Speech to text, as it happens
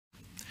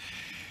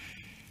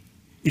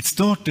It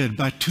started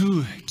by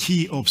two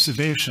key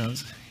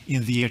observations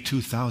in the year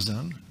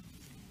 2000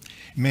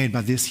 made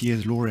by this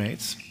year's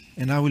laureates,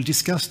 and I will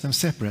discuss them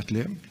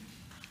separately.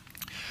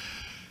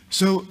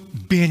 So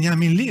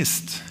Benjamin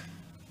List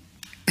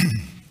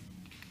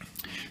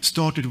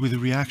started with a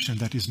reaction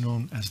that is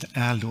known as the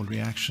Aldol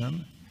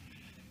reaction.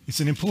 It's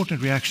an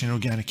important reaction in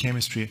organic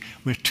chemistry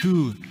where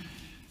two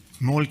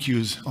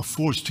molecules are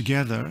forced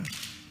together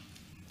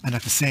and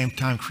at the same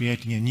time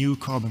creating a new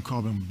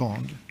carbon-carbon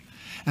bond.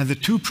 And the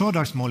two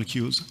product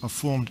molecules are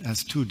formed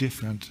as two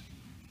different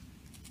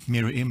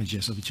mirror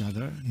images of each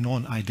other,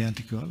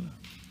 non-identical.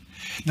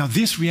 Now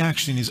this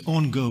reaction is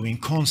ongoing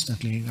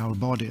constantly in our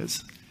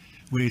bodies,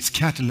 where it's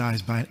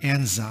catalyzed by an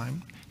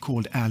enzyme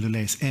called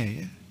aldolase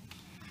A.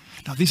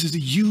 Now this is a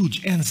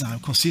huge enzyme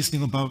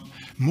consisting of about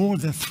more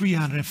than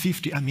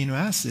 350 amino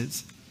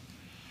acids,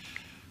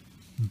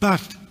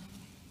 but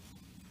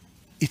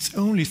it's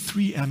only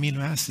 3 amino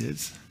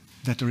acids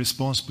that are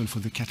responsible for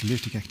the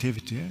catalytic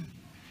activity.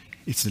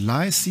 It's a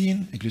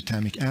lysine, a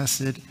glutamic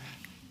acid,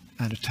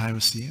 and a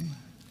tyrosine.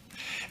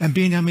 And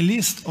Benjamin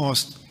List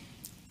asked,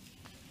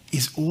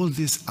 is all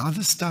this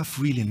other stuff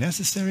really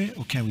necessary,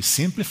 or can we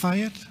simplify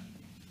it?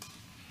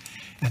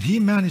 And he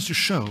managed to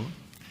show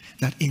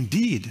that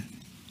indeed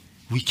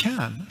we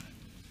can.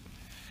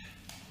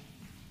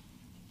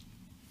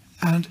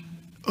 And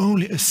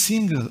only a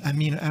single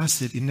amino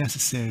acid is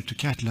necessary to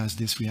catalyze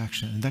this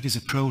reaction, and that is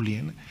a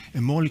proline,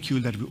 a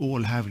molecule that we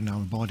all have in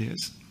our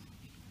bodies.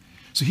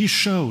 So he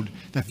showed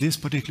that this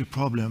particular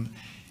problem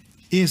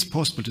is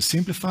possible to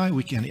simplify.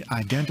 We can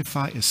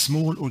identify a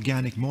small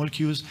organic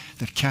molecules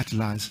that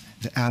catalyze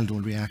the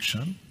aldol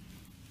reaction.